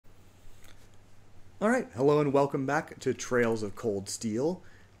Alright, hello and welcome back to Trails of Cold Steel.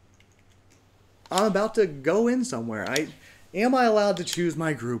 I'm about to go in somewhere. Am I allowed to choose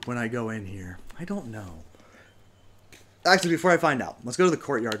my group when I go in here? I don't know. Actually, before I find out, let's go to the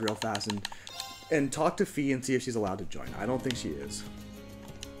courtyard real fast and talk to Fee and see if she's allowed to join. I don't think she is.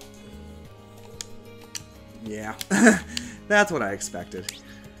 Yeah, that's what I expected.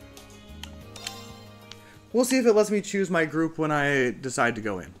 We'll see if it lets me choose my group when I decide to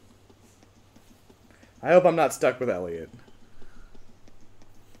go in. I hope I'm not stuck with Elliot.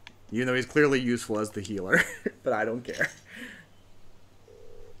 Even though he's clearly useful as the healer. But I don't care.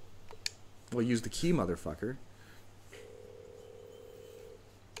 We'll use the key, motherfucker.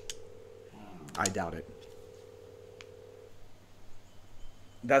 I doubt it.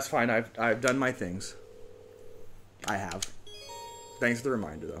 That's fine. I've done my things. I have. Thanks for the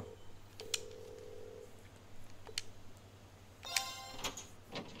reminder, though.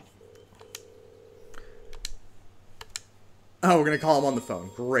 Oh, we're going to call him on the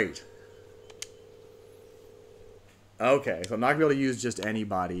phone. Great. Okay, so I'm not going to be able to use just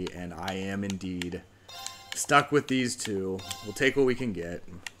anybody, and I am indeed stuck with these two. We'll take what we can get.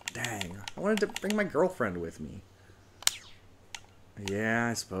 Dang, I wanted to bring my girlfriend with me. Yeah,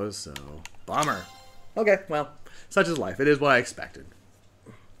 I suppose so. Bummer. Okay, well, such is life. It is what I expected.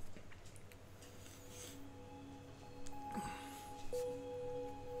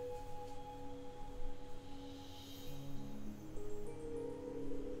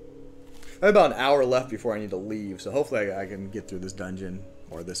 I have about an hour left before I need to leave, so hopefully I can get through this dungeon,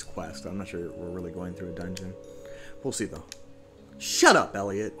 or this quest. I'm not sure we're really going through a dungeon. We'll see, though. Shut up,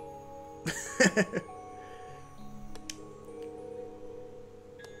 Elliot!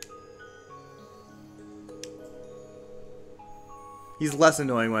 He's less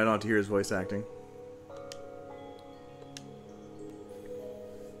annoying when I don't have to hear his voice acting.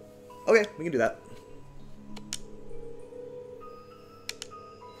 Okay, we can do that.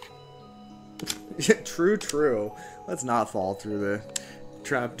 True, true. Let's not fall through the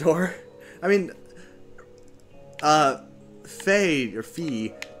trapdoor. I mean,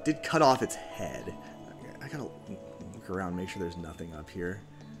 Fee did cut off its head. I gotta look around, make sure there's nothing up here.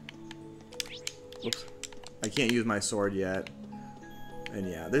 Whoops. I can't use my sword yet. And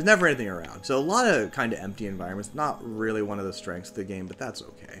yeah, there's never anything around. So a lot of kind of empty environments. Not really one of the strengths of the game, but that's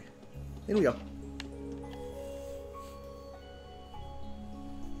okay. In we go.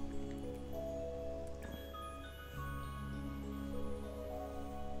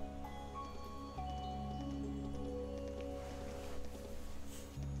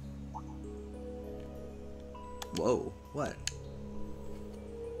 Whoa, what?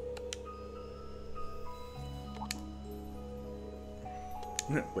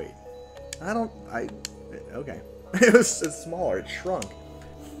 Wait. Okay. It's smaller, it shrunk.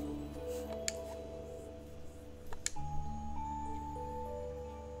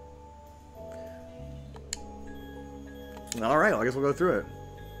 Alright, well, I guess we'll go through it.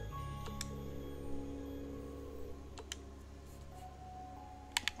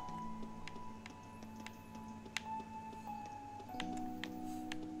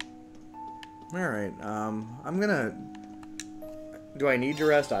 Alright, I'm gonna... Do I need to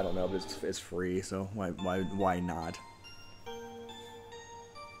rest? I don't know, but it's free, so why not?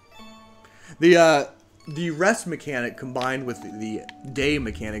 The rest mechanic combined with the day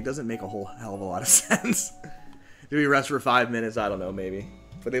mechanic doesn't make a whole hell of a lot of sense. Do we rest for 5 minutes? I don't know, maybe.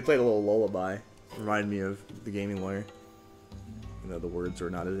 But they played a little lullaby. Reminded me of the gaming lawyer. You know, the words were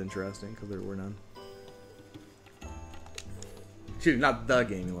not as interesting because there were none. Excuse me, not the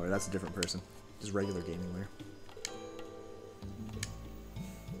gaming lawyer. That's a different person. Just regular gaming lawyer.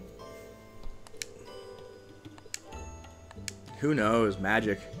 Who knows?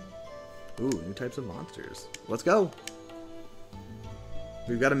 Magic. Ooh, new types of monsters. Let's go.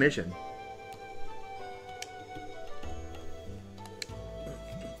 We've got a mission.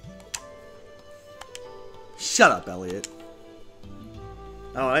 Shut up, Elliot.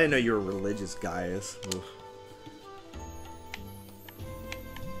 Oh, I didn't know you were religious, Gaius. Oof.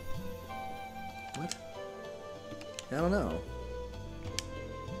 What? I don't know.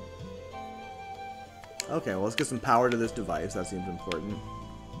 Okay, well, let's get some power to this device. That seems important.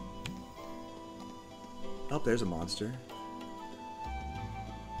 Oh, there's a monster.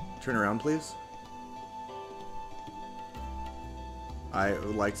 Turn around, please. I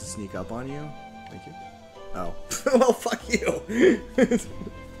would like to sneak up on you. Thank you. Oh. Well, fuck you. Can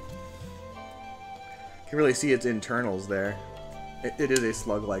really see its internals there. It is a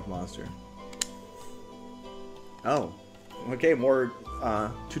slug-like monster. Oh. Okay, more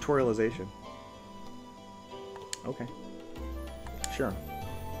tutorialization. Okay. Sure.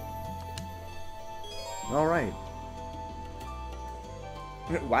 Alright.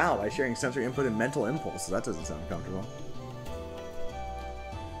 Wow, by sharing sensory input and mental impulse. That doesn't sound comfortable.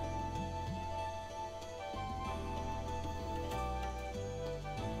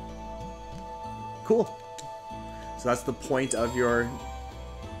 Cool. So that's the point of your...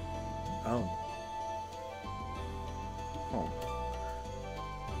 Oh. Oh.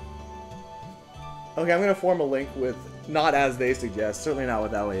 Okay, I'm going to form a link with... Not as they suggest. Certainly not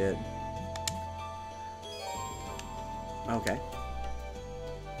with Elliot. Okay.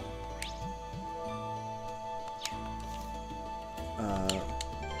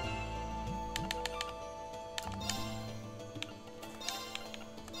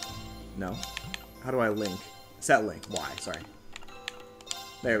 No. How do I link? Set link. Why? Sorry.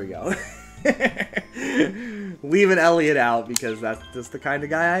 There we go. Leaving Elliot out because that's just the kind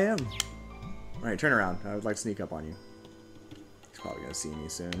of guy I am. Alright, turn around. I would like to sneak up on you. He's probably going to see me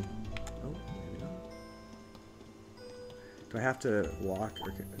soon. Oh, maybe not. Do I have to walk?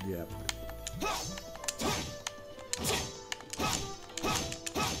 Or yeah.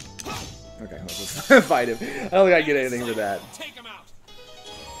 Okay, let's just fight him. I don't think I get anything for that. Take him out.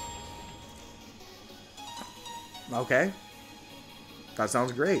 Okay. That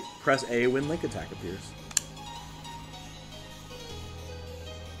sounds great. Press A when link attack appears.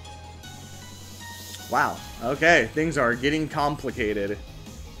 Wow. Okay, things are getting complicated.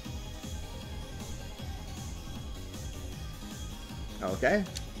 Okay.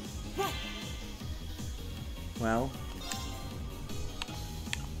 Well.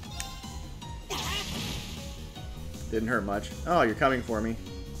 Didn't hurt much. Oh, you're coming for me.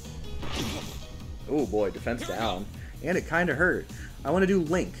 Oh boy, defense down. And it kind of hurt. I want to do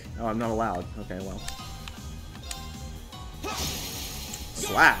Link. Oh, I'm not allowed. Okay, well.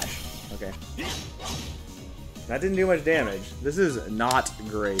 Slash. Okay. That didn't do much damage. This is not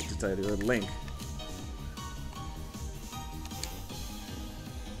great, to tell you the truth. Link.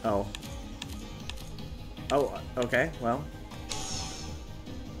 Oh. Oh, okay, well.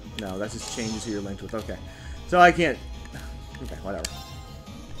 No, that just changes who you're linked with. Okay. So I can't... Okay, whatever.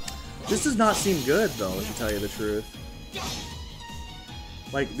 This does not seem good, though, to tell you the truth.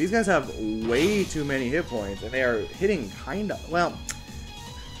 Like, these guys have way too many hit points, and they are hitting kinda... Well,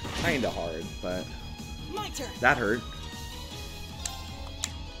 kinda hard, but... My turn. That hurt.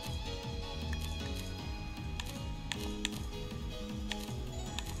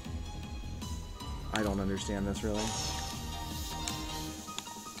 I don't understand this, really.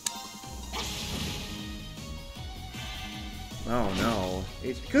 Oh, no.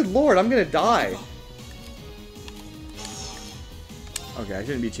 Good lord, I'm gonna die! Okay, I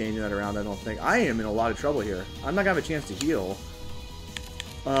shouldn't be changing that around, I don't think. I am in a lot of trouble here. I'm not gonna have a chance to heal.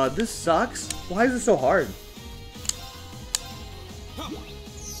 This sucks. Why is this so hard?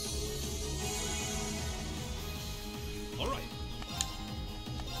 Alright.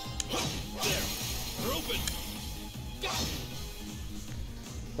 There. We're open.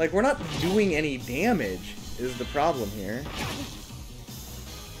 Like, we're not doing any damage, is the problem here.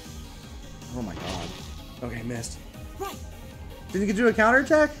 Oh my god. Okay, missed. Right. Didn't you do a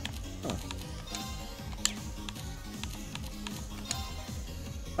counterattack? Oh.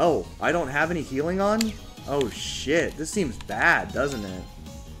 Oh, I don't have any healing on? Oh shit, this seems bad, doesn't it?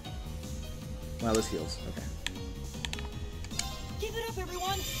 Well, this heals. Okay. Keep it up,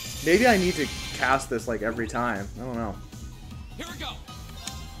 everyone. Maybe I need to cast this like every time. I don't know. Here we go.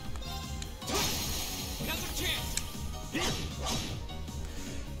 Another chance.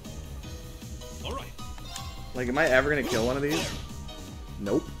 All right. Like, am I ever gonna kill one of these?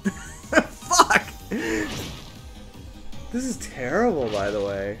 Nope. Fuck! This is terrible, by the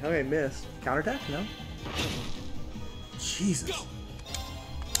way. Okay, missed. Counterattack? No? Jesus.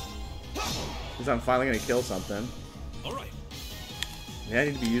 Because I'm finally gonna kill something. All right. Yeah, I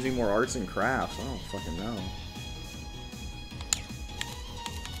need to be using more arts and crafts. I don't fucking know.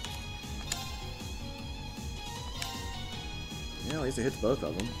 Yeah, at least it hits both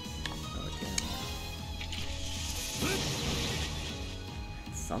of them. Oh, it can.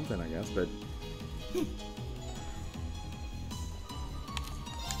 Something, I guess, but...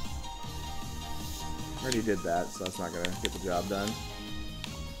 Already did that, so that's not gonna get the job done.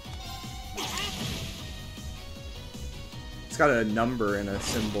 It's got a number and a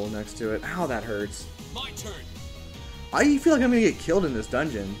symbol next to it. Ow, that hurts. My turn. I feel like I'm gonna get killed in this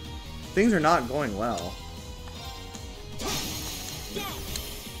dungeon. Things are not going well.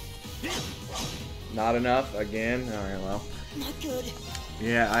 Not enough? Again? Alright, well. Not good.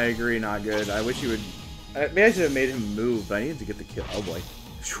 Yeah, I agree, not good. I wish you would... Maybe I should have made him move, but I needed to get the kill. Oh boy.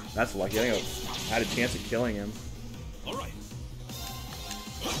 Whew, that's lucky. I think I had a chance of killing him. All right.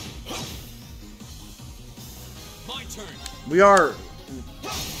 My turn. We are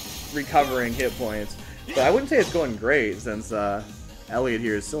recovering hit points, but I wouldn't say it's going great since Elliot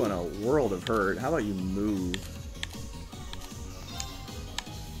here is still in a world of hurt. How about you move?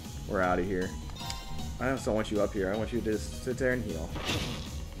 We're out of here. I just don't want you up here. I want you to just sit there and heal.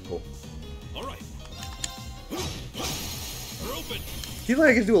 Cool. All right. We're open. Seems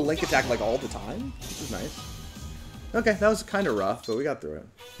like I can do a link attack like all the time, which is nice. Okay, that was kind of rough, but we got through it.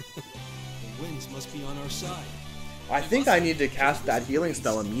 The winds must be on our side. I think I need to cast that healing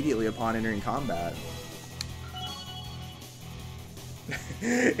spell immediately upon entering combat.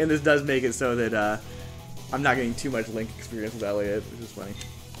 And this does make it so that I'm not getting too much link experience with Elliot, which is funny.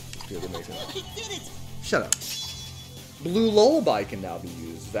 He did it! Shut up. Blue Lullaby can now be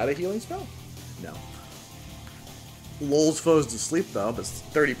used. Is that a healing spell? No. Lulls foes to sleep though, but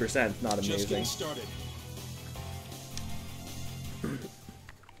 30% not Just amazing. getting started.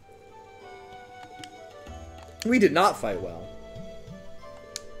 We did not fight well.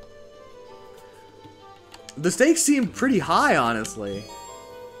 The stakes seem pretty high, honestly.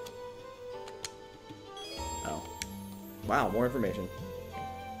 Oh. Wow, more information.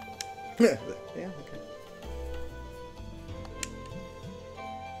 Yeah, okay.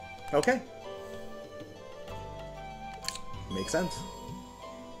 Okay. Makes sense.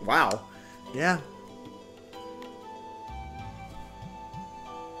 Wow. Yeah.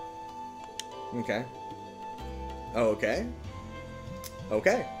 Okay. Okay.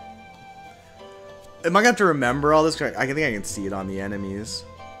 Okay. Am I gonna have to remember all this? I think I can see it on the enemies.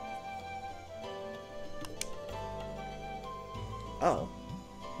 Oh.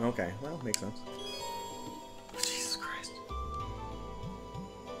 Okay. Well, makes sense. Jesus Christ.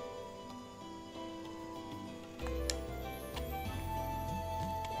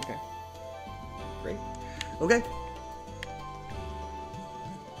 Okay. Great. Okay.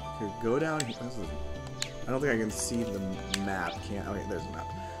 Here, go down here. I don't think I can see the map. Can't. Okay, there's the map.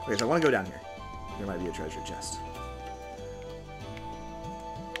 Okay, so I want to go down here. There might be a treasure chest.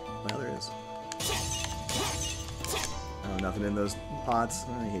 Well, there is. Oh, nothing in those pots.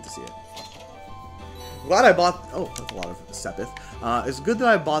 I hate to see it. Glad I bought. Oh, that's a lot of Sepith. It's good that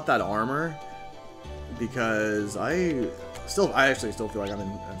I bought that armor because I actually still feel like I'm in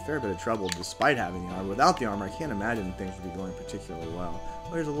a fair bit of trouble despite having the armor. Without the armor, I can't imagine things would be going particularly well.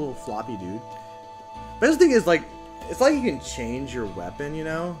 Oh, there's a little floppy dude. But the thing is, like, it's like you can change your weapon, you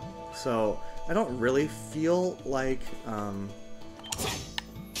know? So I don't really feel like that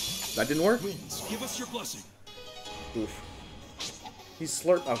didn't work. Winds, give us your blessing. Oof. He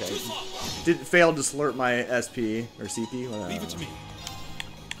slurped. Okay. Failed to slurp my SP or CP. Leave it to me.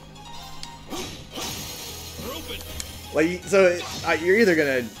 We're open. Like, so you're either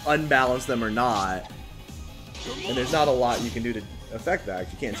gonna unbalance them or not, and there's not a lot you can do to affect that.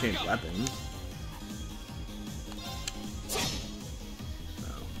 You can't change weapons.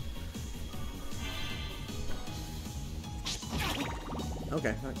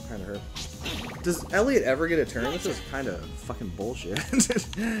 Okay, that kind of hurt. Does Elliot ever get a turn? This is kind of fucking bullshit.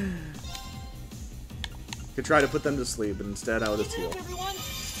 Could try to put them to sleep, but instead I would just heal.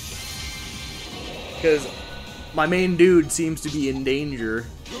 Because my main dude seems to be in danger.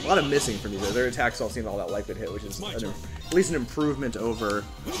 A lot of missing from these. Their attacks all seem all that likely to hit, which is at least an improvement over...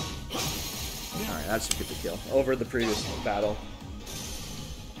 Alright, that should get the kill. Over the previous battle.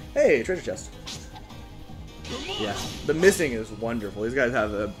 Hey, treasure chest. Yeah, the missing is wonderful. These guys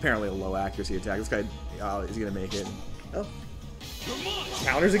have apparently a low accuracy attack. This guy, oh, is he gonna make it? Oh,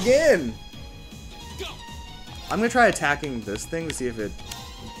 counters again. I'm gonna try attacking this thing to see if it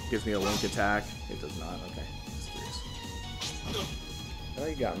gives me a link attack. It does not. Okay, just curious. Oh,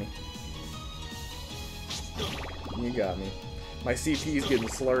 you got me. You got me. My CP's getting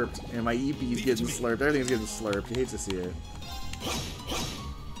slurped, and my EP's getting slurped. Everything's getting slurped. You hate to see it.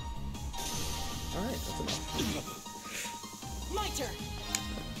 Alright, that's enough. My turn.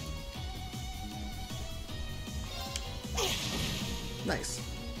 Nice.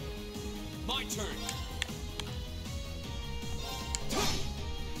 My turn.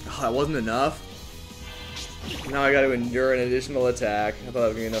 Oh, that wasn't enough. Now I gotta endure an additional attack. I thought that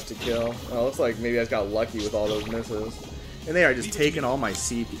would be enough to kill. Oh, looks like maybe I just got lucky with all those misses. And they are just taking all my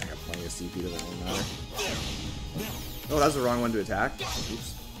CP. I got plenty of CP, doesn't really matter. Oh, that's the wrong one to attack.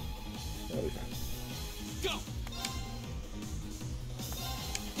 Oops. That'll be fine. Go.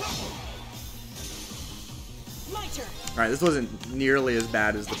 My turn. Alright, this wasn't nearly as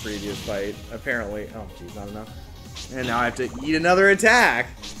bad as the previous fight. Apparently. Oh, geez, not enough. And now I have to eat another attack.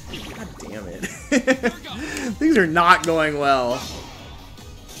 God damn it. Things are not going well.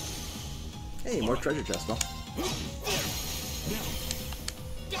 Hey, more treasure chest, though.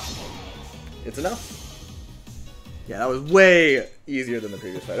 It's enough. Yeah, that was way easier than the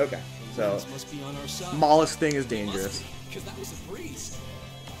previous fight. Okay, so This must be on our side. mollusk thing is dangerous. Because that was a breeze.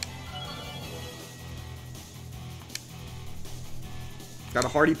 Got a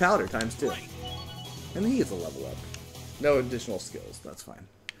hardy powder times 2. Right. And he gets a level up. No additional skills, that's fine.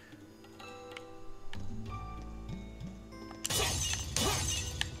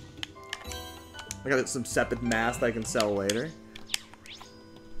 I got some Sepith mass that I can sell later.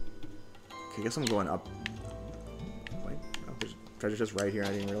 Okay, I guess I'm going up. Wait, oh, there's treasure chest right here,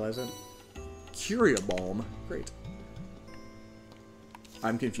 I didn't realize it. Curia Balm, great.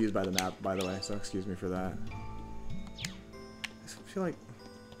 I'm confused by the map, by the way, so excuse me for that. I feel like...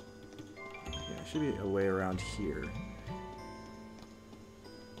 yeah, it should be a way around here.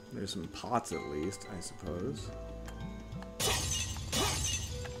 There's some pots at least, I suppose.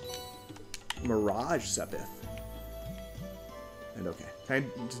 Mirage Sepith. And okay. Can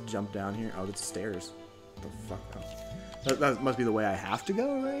I just jump down here? Oh, it's stairs. What the fuck? Oh. That must be the way I have to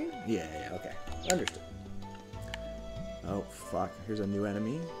go, right? Yeah, okay. Understood. Oh, fuck. Here's a new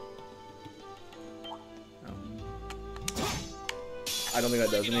enemy. Oh. I don't think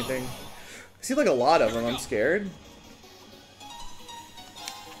that does anything. I see like a lot of them. I'm scared.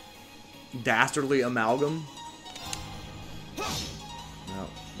 Dastardly Amalgam. No,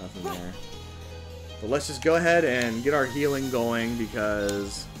 nothing there. But let's just go ahead and get our healing going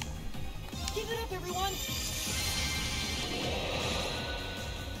because... Give it up, everyone!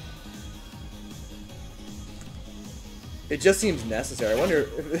 it just seems necessary. I wonder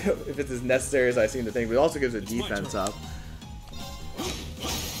if it's as necessary as I seem to think, but it also gives a defense up.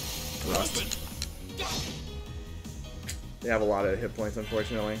 Thrust. They have a lot of hit points,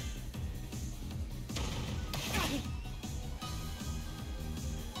 unfortunately.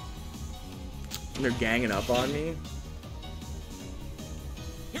 And they're ganging up on me.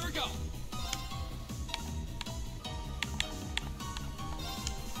 Here we go.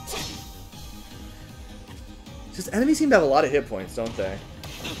 Just enemies seem to have a lot of hit points, don't they?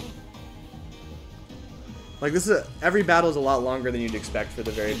 Like this is every battle is a lot longer than you'd expect for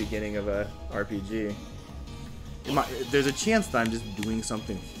the very beginning of a RPG. There's a chance that I'm just doing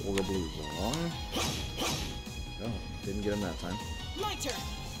something horribly wrong. Oh, didn't get him that time. My turn!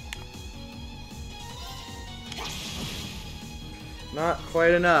 Not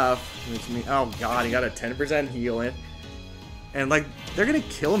quite enough. It's me. Oh god, he got a 10% healing. And like, they're gonna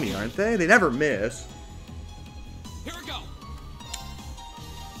kill me, aren't they? They never miss. Here we go.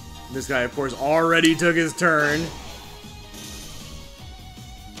 This guy, of course, already took his turn.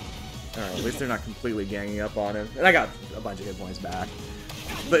 Alright, at least they're not completely ganging up on him. And I got a bunch of hit points back.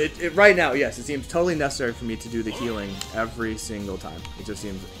 But right now, yes, it seems totally necessary for me to do the healing every single time. It just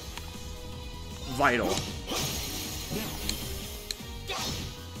seems vital.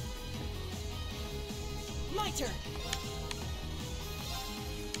 My turn!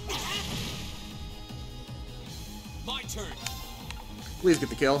 My turn. Please get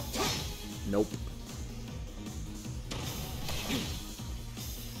the kill. Nope.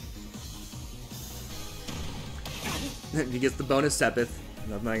 He gets the bonus Sepith.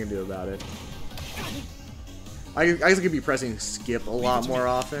 Nothing I can do about it. I guess I could be pressing skip a lot more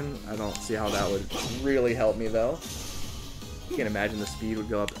often. I don't see how that would really help me though. Can't imagine the speed would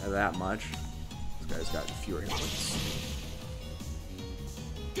go up that much. This guy's got fewer hit points.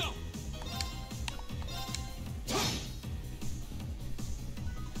 Go.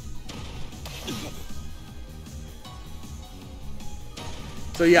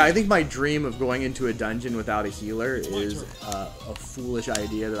 So yeah, I think my dream of going into a dungeon without a healer is a foolish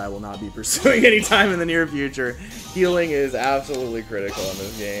idea that I will not be pursuing anytime in the near future. Healing is absolutely critical in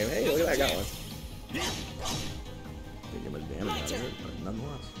this game. Hey, look at that, I got one. Didn't get much damage out of it, but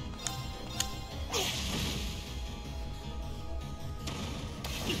nonetheless.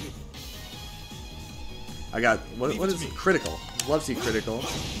 I got, what is it? Critical. Love see critical.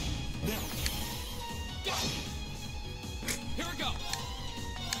 Here we go.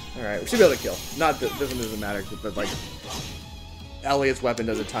 Alright, we should be able to kill. Not that this one doesn't matter, but like Elliot's weapon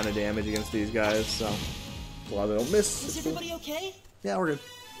does a ton of damage against these guys, so a lot of them don't miss. Is everybody okay? Yeah, we're good.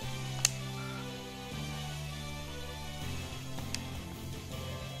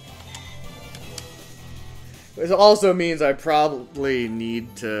 This also means I probably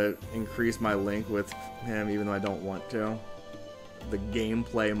need to increase my link with him, even though I don't want to. The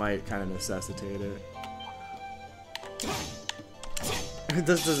gameplay might kind of necessitate it.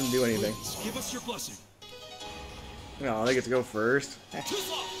 This doesn't do anything. Give us your blessing. No, they get to go first. Too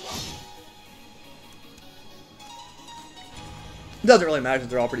slow. It doesn't really matter since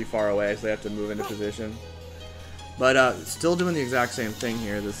they're all pretty far away, so they have to move into position. But still doing the exact same thing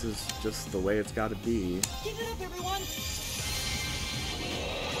here. This is just the way it's got to be. Give it up, everyone!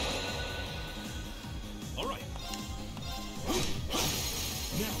 All right.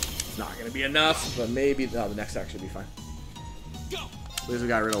 It's not going to be enough, but maybe... Oh, the next attack should be fine. Go. At least we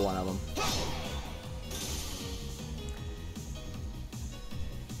got rid of one of them.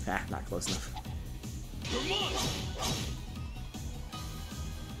 Ah, not close enough. Come on.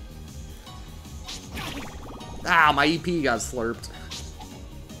 Ah, my EP got slurped.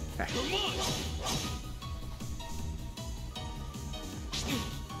 Okay. Come on.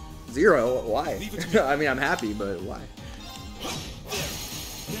 0? Why? Leave it to me. I mean, I'm happy, but why?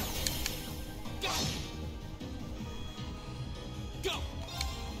 Go.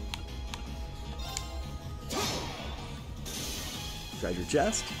 Treasure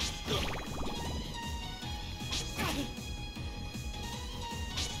chest.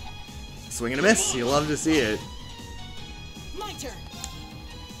 Swing and a miss. You love to see it. My turn!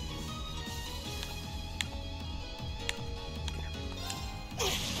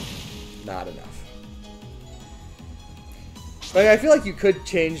 Not enough. But I feel like you could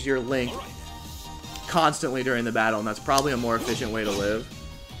change your link constantly during the battle, and that's probably a more efficient way to live.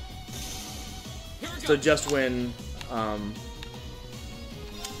 Here we go. So just when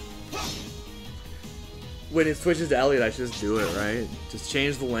it switches to Elliot, I should just do it, right? Just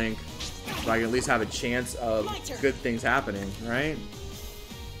change the link, so I can at least have a chance of good things happening, right?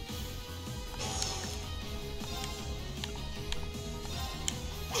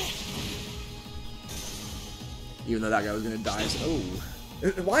 Even though that guy was gonna die. So, oh,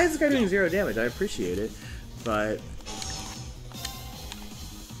 why is this guy doing 0 damage? I appreciate it, but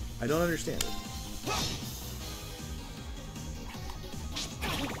I don't understand it.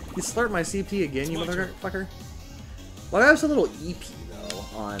 You slurped my CP again, you motherfucker. Well, I have some little EP though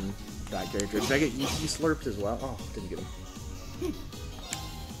on that character. Did I get EP slurped as well? Oh, didn't get him.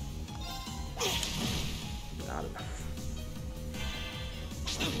 Not enough.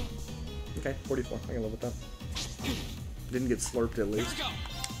 Okay, 44. I can live with that. Didn't get slurped at least. Here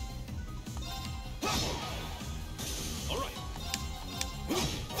we go. All right.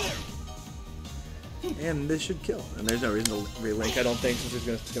 And this should kill. And there's no reason to relink, I don't think, since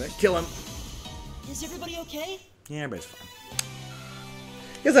it's gonna kill him. Is everybody okay? Yeah, everybody's fine.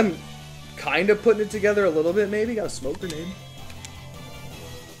 Guess I'm kind of putting it together a little bit, maybe. Got a smoke grenade.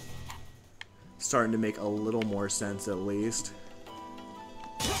 Starting to make a little more sense, at least.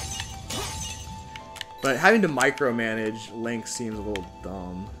 But having to micromanage Link seems a little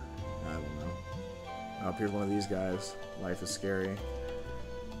dumb. I don't know. Oh, here's one of these guys. Life is scary.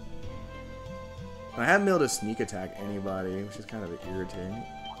 I haven't been able to sneak attack anybody, which is kind of irritating.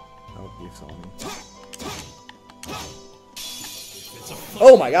 Oh, you saw me.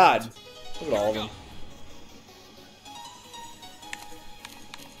 Oh my god! Look at all of them.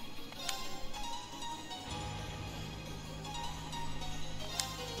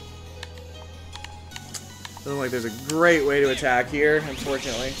 Doesn't look like there's a great way to attack here,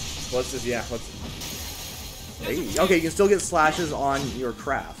 unfortunately. Let's just, yeah, let's... Hey, okay, you can still get slashes on your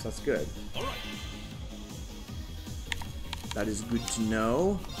crafts. That's good. All right. That is good to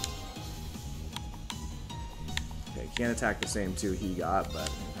know. Okay, can't attack the same two he got, but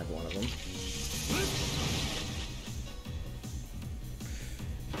I have one of them.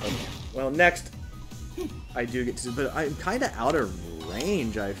 Okay. Well, next I do get to, but I'm kind of out of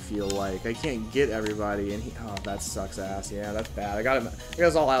range. I feel like I can't get everybody, and oh, that sucks ass. Yeah, that's bad. I got him. I got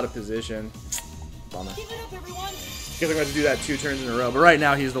us all out of position. Bummer. Give it up, everyone! Guess I'm going to have to do that 2 turns in a row. But right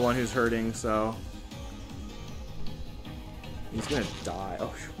now he's the one who's hurting, so he's gonna die.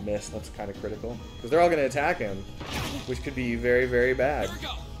 Oh, miss. That's kind of critical because they're all gonna attack him, which could be very, very bad. Here we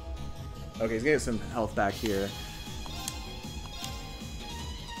go. Okay, he's gonna get some health back here.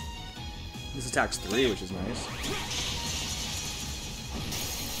 This attacks 3, which is nice.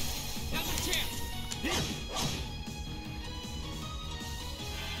 Now's our chance. Here.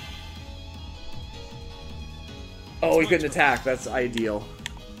 Oh, he couldn't attack. That's ideal.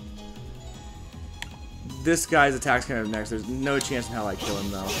 This guy's attack's coming up next. There's no chance in hell I kill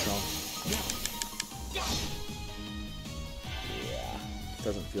him though. So. Yeah,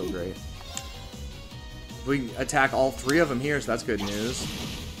 doesn't feel great. We attack all 3 of them here, so that's good news.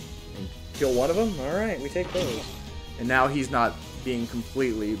 And kill one of them? Alright, we take those. And now he's not being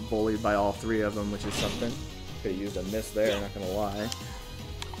completely bullied by all 3 of them, which is something. Could have used a miss there, not gonna lie.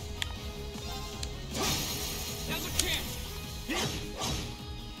 Now's our chance. Here.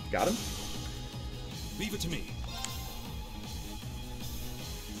 Got him? Leave it to me.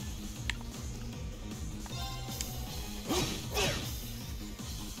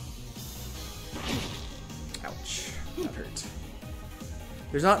 Ouch.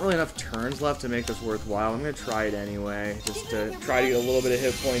 There's not really enough turns left to make this worthwhile. I'm going to try it anyway, just to try to get a little bit of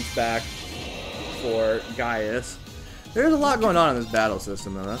hit points back for Gaius. There's a lot going on in this battle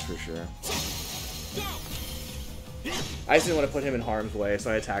system, though, that's for sure. I just didn't want to put him in harm's way,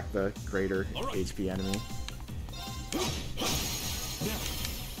 so I attacked the greater HP enemy.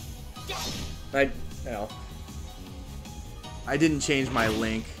 I didn't change my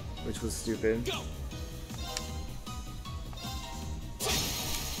link, which was stupid.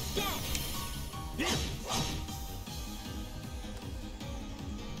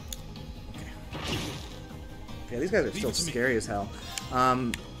 Yeah, these guys are still scary as hell.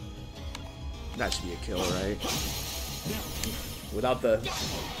 That should be a kill, right? Without the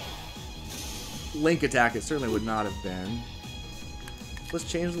link attack, it certainly would not have been. Let's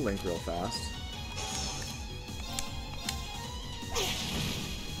change the link real fast.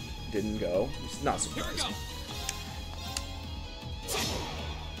 Didn't go. It's not surprising.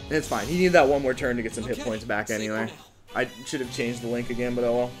 It's fine. He needed that one more turn to get some hit points back anyway. I should have changed the link again, but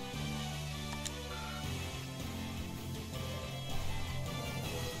oh well.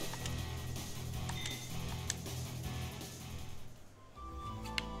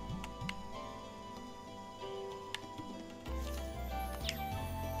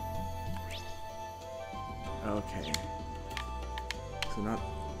 Okay. So not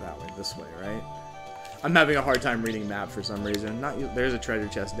that way, this way, right? I'm having a hard time reading map for some reason. There's a treasure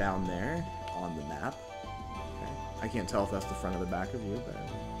chest down there on the map. Okay. I can't tell if that's the front or the back of you, but I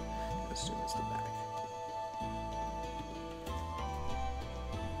assume it's the back.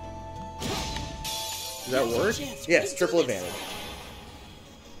 Does that work? Yes, triple advantage.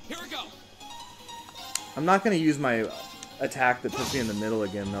 Here we go. I'm not going to use my attack that puts me in the middle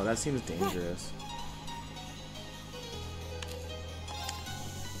again, though. That seems dangerous.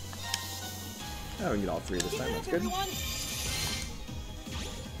 Oh, we can get all three this time. That's good.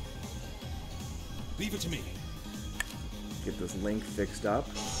 Leave it to me. Get this link fixed up.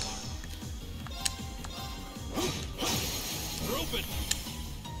 We're open.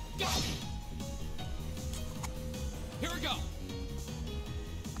 Go. Here we go.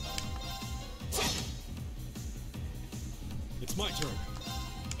 It's my turn.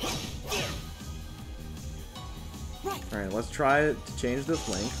 There. Right. All right, let's try to change this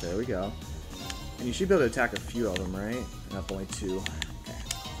link. There we go. And you should be able to attack a few of them, right? And up only 2. Okay.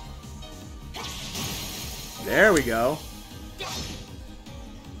 There we go.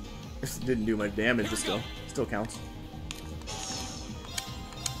 This didn't do much damage, but still counts.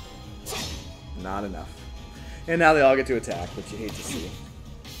 Not enough. And now they all get to attack, which you hate to see.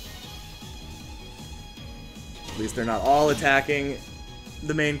 At least they're not all attacking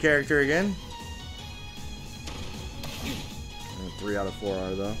the main character again. And 3 out of 4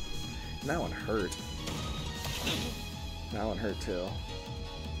 are, though. And that one hurt. That one hurt, too.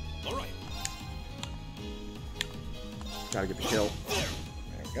 All right. Gotta get the kill. There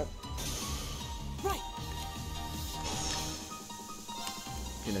we go. Right.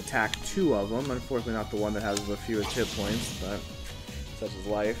 You can attack 2 of them. Unfortunately, not the one that has the fewest hit points, but such is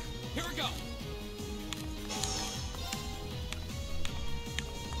life. Here we go.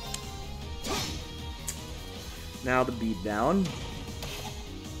 Now the beat down.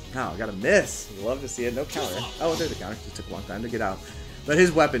 Oh, I got a miss. You love to see it. No counter. Oh, there's a counter. Just took a long time to get out. But his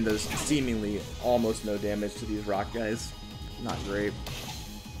weapon does seemingly almost no damage to these rock guys. Not great.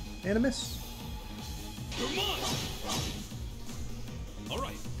 And a miss. Come on. All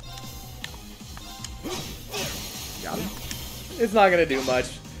right. Got him. It's not going to do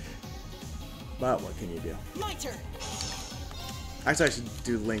much. But what can you do? My turn. Actually, I should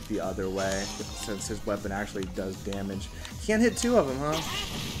do Link the other way, since his weapon actually does damage. Can't hit 2 of them, huh?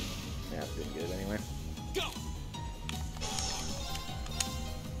 Yeah, didn't get it anyway. Go.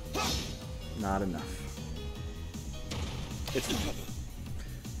 Not enough. It's...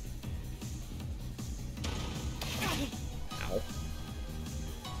 Ow.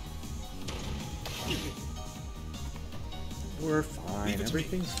 We're fine.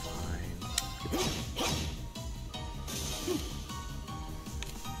 Everything's fine.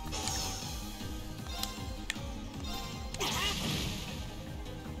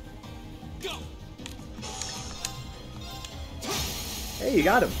 Go. Hey, you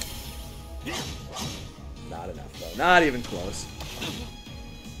got him. Not enough, though. Not even close.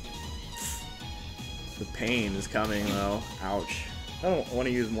 The pain is coming, though. Ouch. I don't want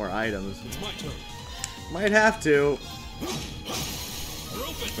to use more items. It's my turn. Might have to. We're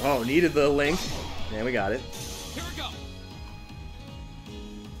open. Oh, needed the link. Yeah, we got it. Here we go.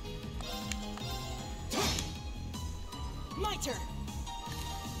 My turn.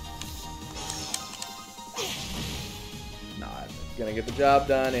 Not gonna get the job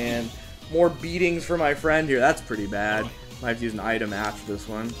done, and more beatings for my friend here. That's pretty bad. Might have to use an item after this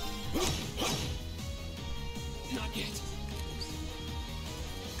one. Not yet.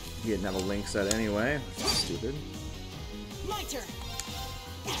 He didn't have a link set anyway. Stupid. My turn.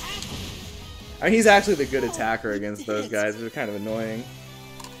 I mean, he's actually the good attacker against those guys. They're kind of annoying.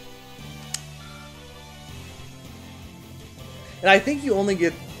 And I think you only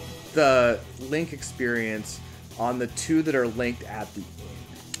get the link experience on the 2 that are linked at the end.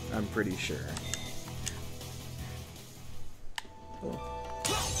 I'm pretty sure. Cool.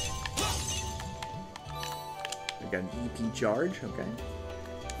 I got an EP charge. Okay.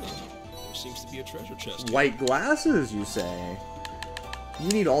 There seems to be a treasure chest. White glasses, you say? You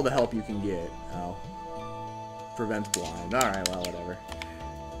need all the help you can get. Oh. Prevents blind. Alright, well, whatever.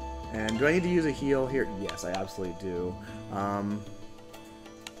 And do I need to use a heal here? Yes, I absolutely do. I'm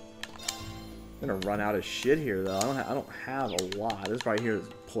gonna run out of shit here, though. I don't have a lot. This right here is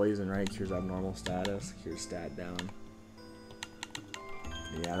poison, right? Cures abnormal status. Cures stat down.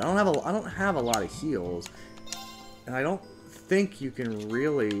 Yeah, I don't have a lot of heals. And I don't think you can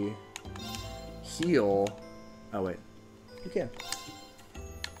really heal. Oh, wait. You can.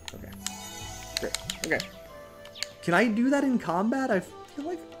 Okay. Great. Okay. Can I do that in combat? I feel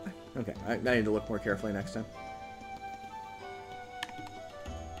like... Okay, I need to look more carefully next time.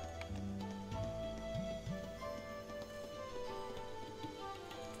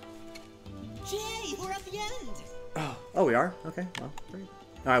 Yay, we're at the end. Oh, we are? Okay, well, great.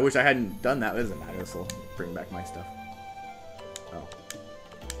 I wish I hadn't done that. It doesn't matter. This will bring back my stuff. Oh.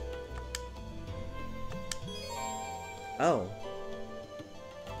 Oh.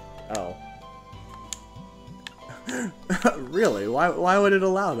 Really? Why would it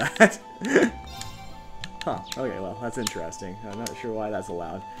allow that? Huh. Okay, well, that's interesting. I'm not sure why that's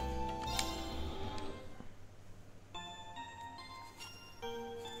allowed.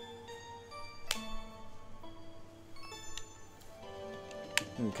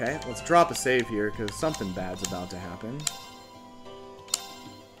 Okay, let's drop a save here, because something bad's about to happen.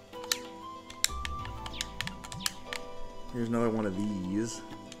 Here's another one of these.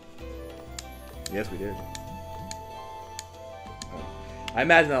 Yes, we did. I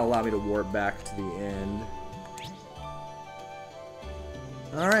imagine that'll allow me to warp back to the end.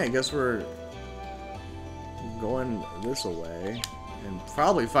 Alright, I guess we're going this way. And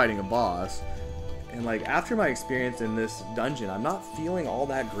probably fighting a boss. And like, after my experience in this dungeon, I'm not feeling all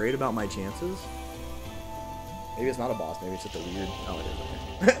that great about my chances. Maybe it's not a boss, maybe it's just a weird... Oh, it is.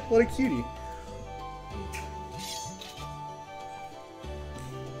 Okay. What a cutie.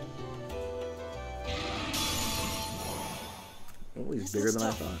 Oh, he's bigger than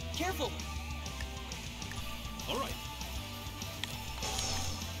I thought. Careful. All right.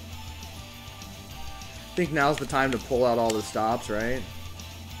 I think now's the time to pull out all the stops, right?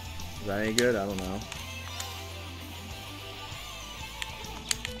 Is that any good? I don't know.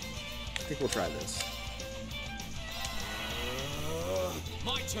 I think we'll try this.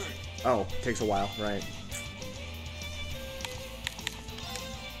 My turn. Oh, takes a while, right.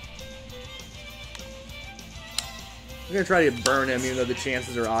 I'm gonna try to burn him, even though the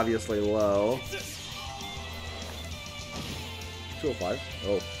chances are obviously low. 205.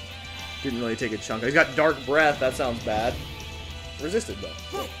 Oh. Didn't really take a chunk. He's got Dark Breath. That sounds bad. Resisted, though.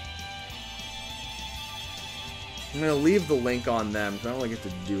 I'm gonna leave the link on them, because I don't really get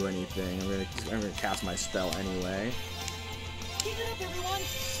to do anything. I'm gonna cast my spell anyway. Keep it up, everyone.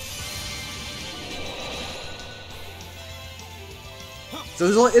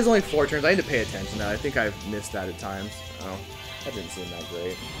 So there's only 4 turns. I need to pay attention now. I think I've missed that at times. Oh, that didn't seem that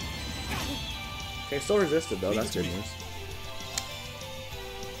great. Okay, still resisted though. That's good news.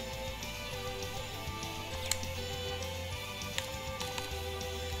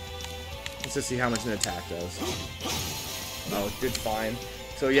 Let's just see how much an attack does. Oh, it did fine.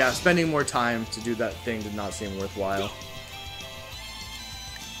 So yeah, spending more time to do that thing did not seem worthwhile.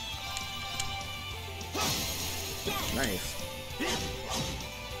 Nice.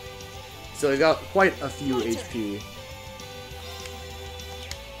 So he's got quite a few HP.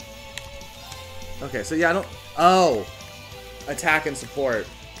 Okay, so yeah, I don't... Oh! Attack and support.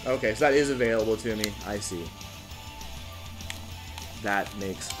 Okay, so that is available to me. I see. That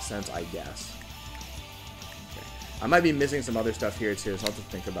makes sense, I guess. Okay. I might be missing some other stuff here, too, so I'll have to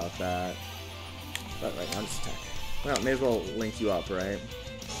think about that. But right now, just attack. Well, may as well link you up, right?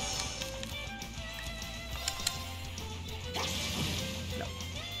 No.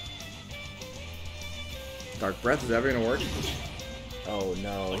 Dark Breath, is that ever gonna work? Oh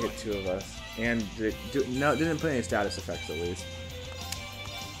no, it hit 2 of us. And did it do, no, it didn't put any status effects at least.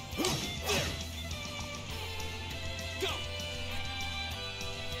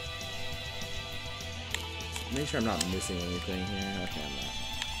 make sure I'm not missing anything here. Okay, I'm not.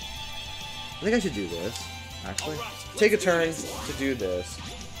 I think I should do this, actually. Take a turn to do this.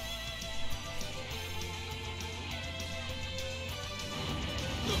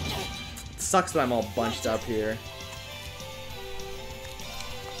 It sucks that I'm all bunched up here.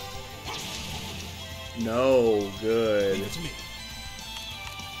 No, good. Leave it to me.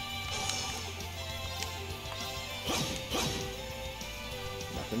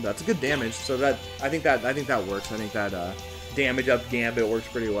 Nothing. That's a good damage. So that I think that works. I think that damage up gambit works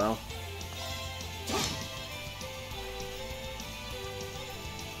pretty well.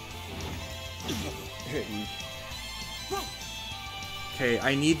 Okay,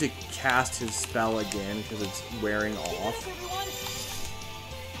 I need to cast his spell again because it's wearing off. Everyone.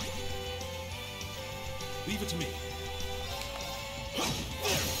 Leave it to me.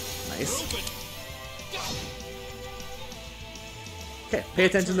 Nice. Open. Okay, pay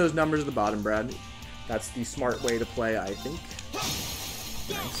attention to those numbers at the bottom, Brad. That's the smart way to play, I think.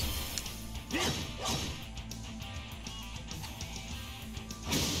 Nice.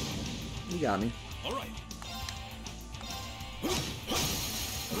 You got me. All right.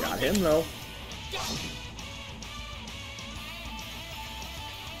 Got him, though.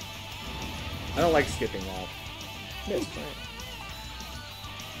 I don't like skipping that. Missed, right?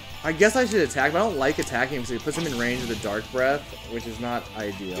 I guess I should attack, but I don't like attacking him because it puts him in range of the Dark Breath, which is not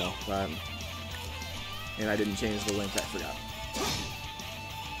ideal. But and I didn't change the link, I forgot.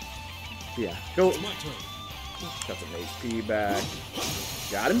 But yeah, go. It's my turn. Got some HP back.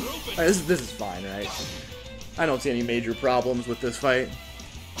 Got him. Alright, this is fine, right? I don't see any major problems with this fight.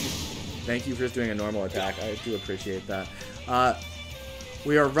 Thank you for just doing a normal attack. I do appreciate that.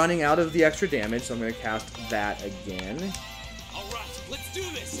 We are running out of the extra damage, so I'm going to cast that again. All right, let's do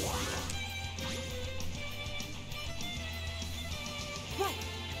this. Right.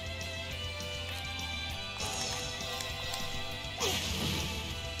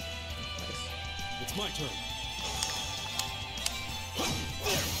 It's my turn.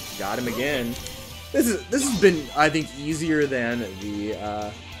 Got him again. This has been, I think, easier than the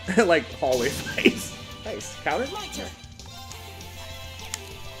like hallway fights. Nice. Counter. My turn.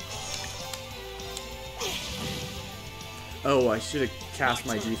 Oh, I should have cast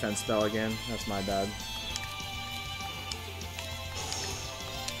my defense spell again. That's my bad.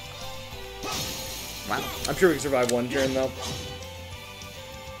 Wow. I'm sure we can survive one turn, though.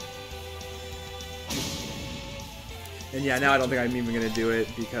 And yeah, now I don't think I'm even going to do it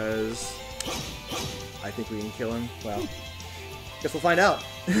because I think we can kill him. Well, guess we'll find out.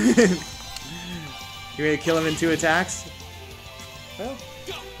 You ready to kill him in 2 attacks? Well,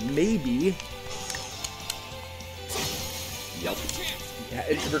 maybe. Yep. Yeah,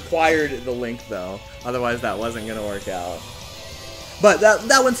 it required the link though, otherwise that wasn't gonna work out. But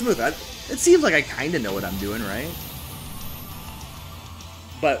that went smooth. It seems like I kind of know what I'm doing, right?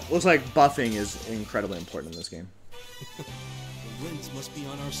 But looks like buffing is incredibly important in this game. The winds must be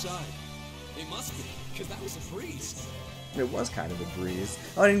on our side. They must be, because that was a breeze. It was kind of a breeze.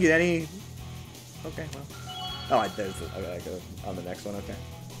 Oh, I didn't get any. Okay, well. Oh, I did. Okay, I go on the next one. Okay.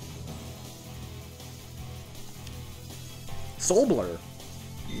 Soul Blur.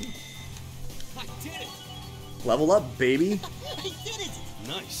 I did it. Level up, baby. I did it.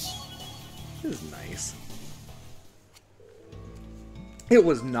 Nice. This is nice. It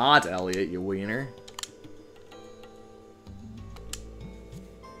was not Elliot, you wiener.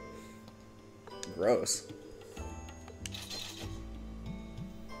 Gross.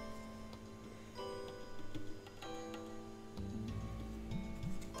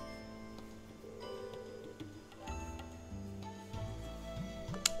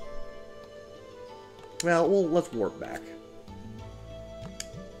 Well, let's warp back.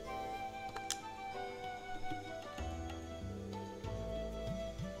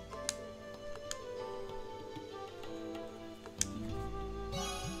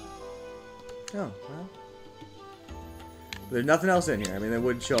 Oh, well. There's nothing else in here. I mean, it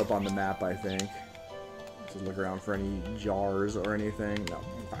would show up on the map, I think. Just look around for any jars or anything. No.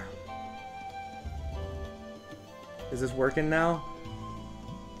 Is this working now?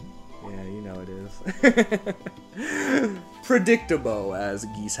 Yeah, you know it is. Predictable, as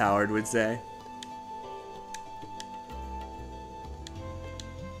Geese Howard would say.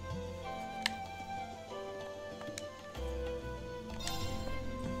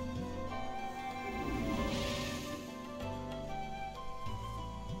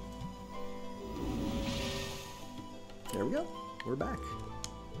 There we go. We're back.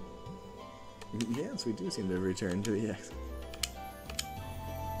 Yes, we do seem to return to the X.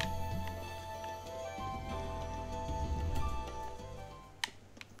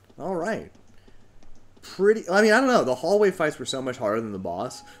 Alright. pretty... I mean, I don't know. The hallway fights were so much harder than the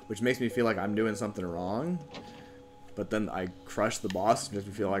boss, which makes me feel like I'm doing something wrong. But then I crush the boss, and makes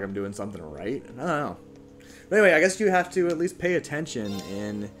me feel like I'm doing something right. I don't know. But anyway, I guess you have to at least pay attention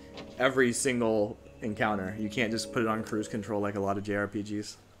in every single encounter. You can't just put it on cruise control like a lot of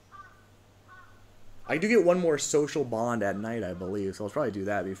JRPGs. I do get one more social bond at night, I believe, so I'll probably do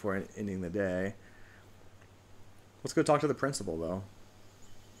that before ending the day. Let's go talk to the principal, though.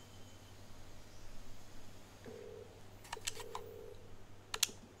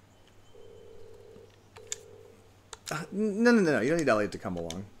 No. You don't need Elliot to come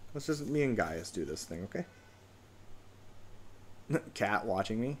along. Let's just me and Gaius do this thing, okay? Cat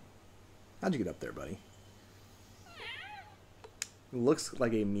watching me. How'd you get up there, buddy? Looks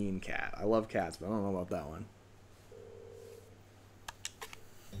like a mean cat. I love cats, but I don't know about that one.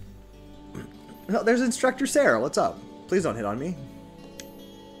 Oh, there's Instructor Sarah. What's up? Please don't hit on me.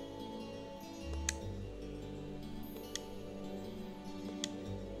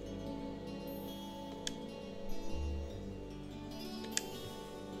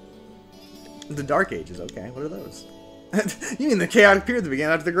 The Dark Ages, okay. What are those? You mean the chaotic period that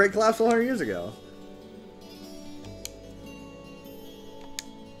began after the Great Collapse 100 years ago?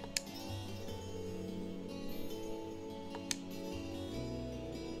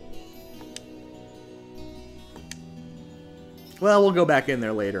 Well, we'll go back in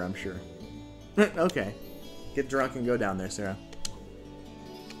there later, I'm sure. Okay. Get drunk and go down there, Sarah.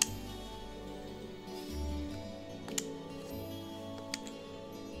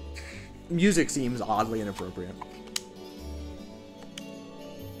 Music seems oddly inappropriate.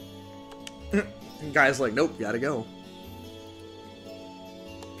 Guy's like, nope, gotta go.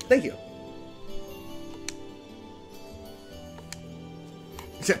 Thank you.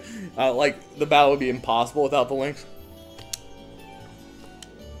 Like, the battle would be impossible without the links.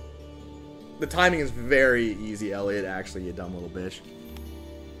 The timing is very easy, Elliot, actually, you dumb little bitch.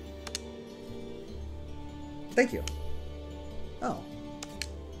 Thank you. Oh.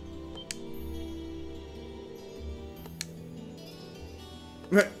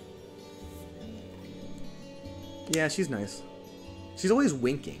 Yeah, she's nice. She's always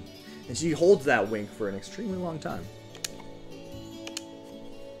winking. And she holds that wink for an extremely long time.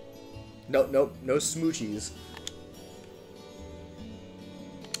 Nope, no smoochies.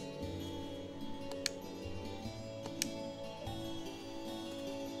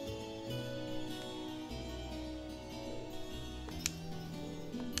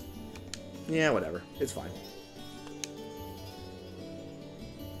 Yeah, whatever. It's fine.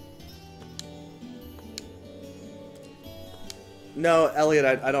 No, Elliot,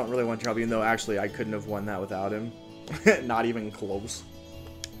 I don't really want your help, even though actually I couldn't have won that without him. Not even close.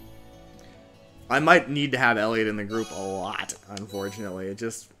 I might need to have Elliot in the group a lot, unfortunately.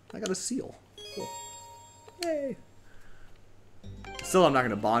 I got a seal. Cool. Yay. Still, I'm not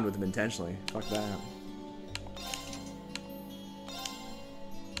going to bond with him intentionally. Fuck that.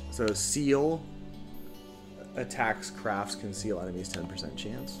 So, seal attacks, crafts, conceal enemies, 10%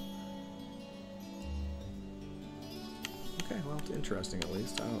 chance. Okay, well, it's interesting at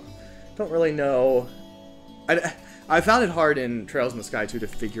least. I don't really know. I found it hard in Trails in the Sky 2 to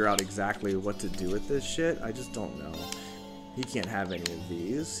figure out exactly what to do with this shit. I just don't know. He can't have any of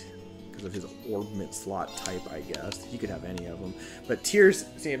these because of his orbment slot type, I guess. He could have any of them. But Tears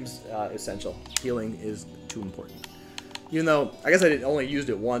seems essential. Healing is too important. Even though, I guess I only used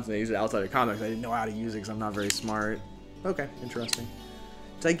it once and I used it outside of comics. I didn't know how to use it because I'm not very smart. Okay, interesting.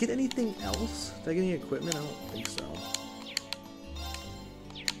 Did I get anything else? Did I get any equipment? I don't think so.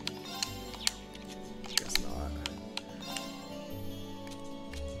 Guess not.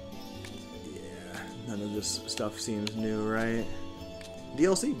 Yeah, none of this stuff seems new, right?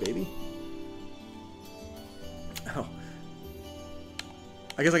 DLC, baby. Oh.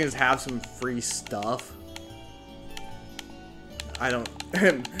 I guess I can just have some free stuff. I don't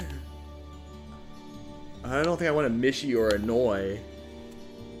think I want to Mishy or annoy.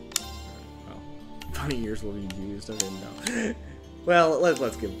 Oh, bunny ears will be used. Okay, no. Well,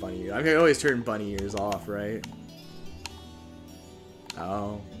 let's give bunny ears. I can always turn bunny ears off, right?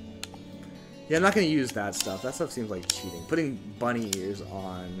 Oh. Yeah, I'm not gonna use that stuff. That stuff seems like cheating. Putting bunny ears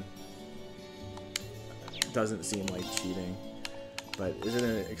on doesn't seem like cheating. But is it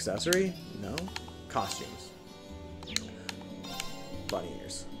an accessory? No. Costumes. Bunny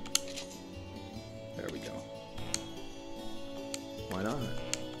ears. There we go. Why not?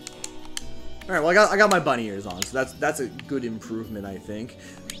 Alright, well I got my bunny ears on, so that's a good improvement, I think.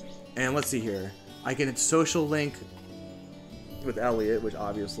 And let's see here. I can social link with Elliot, which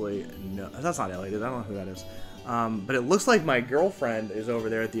obviously no, that's not Elliot. I don't know who that is. But it looks like my girlfriend is over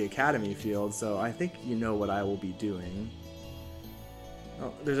there at the academy field, so I think you know what I will be doing.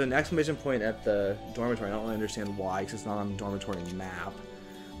 Oh, there's an exclamation point at the dormitory. I don't really understand why, because it's not on the dormitory map.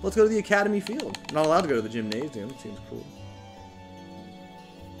 Let's go to the academy field. I'm not allowed to go to the gymnasium. It seems cool.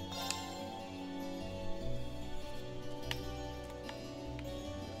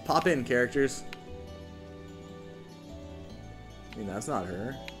 Pop in, characters. I mean, that's not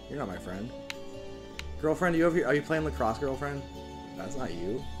her. You're not my friend. Girlfriend, are you over here? Are you playing lacrosse, girlfriend? That's not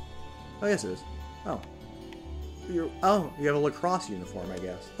you. Oh, yes, it is. Oh. You have a lacrosse uniform, I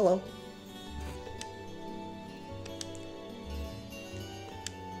guess. Hello.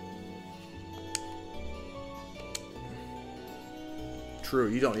 True,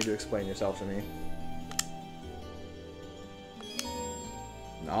 you don't need to explain yourself to me.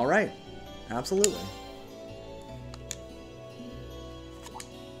 Alright. Absolutely.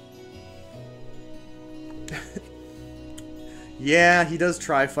 Yeah, he does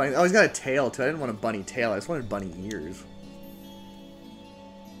try fighting. Oh, he's got a tail, too. I didn't want a bunny tail. I just wanted bunny ears.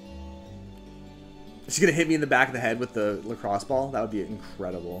 Is he going to hit me in the back of the head with the lacrosse ball? That would be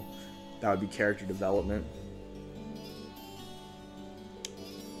incredible. That would be character development.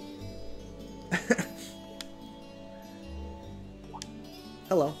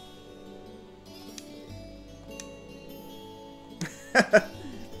 Hello.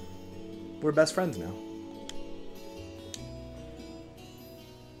 We're best friends now.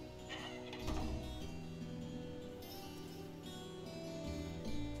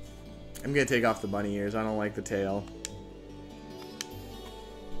 I'm gonna take off the bunny ears. I don't like the tail.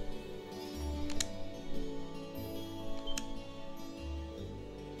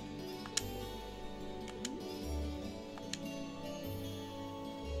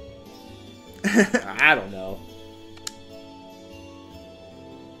 I don't know.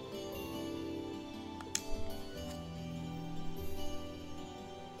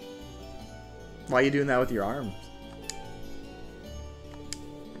 Why are you doing that with your arms?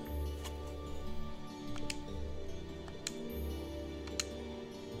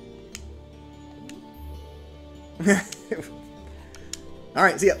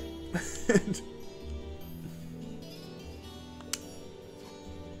 Alright, see ya.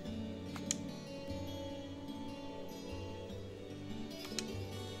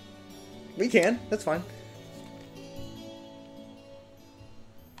 We can, that's fine.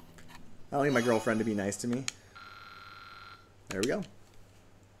 I don't need my girlfriend to be nice to me. There we go.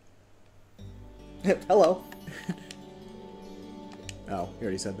 Hello. Oh, you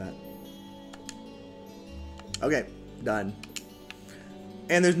already said that. Okay, done.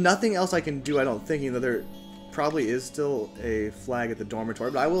 And there's nothing else I can do, I don't think, even though there probably is still a flag at the dormitory,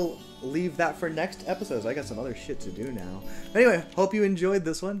 but I will leave that for next episodes. I got some other shit to do now. Anyway, hope you enjoyed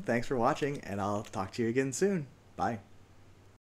this one. Thanks for watching, and I'll talk to you again soon. Bye.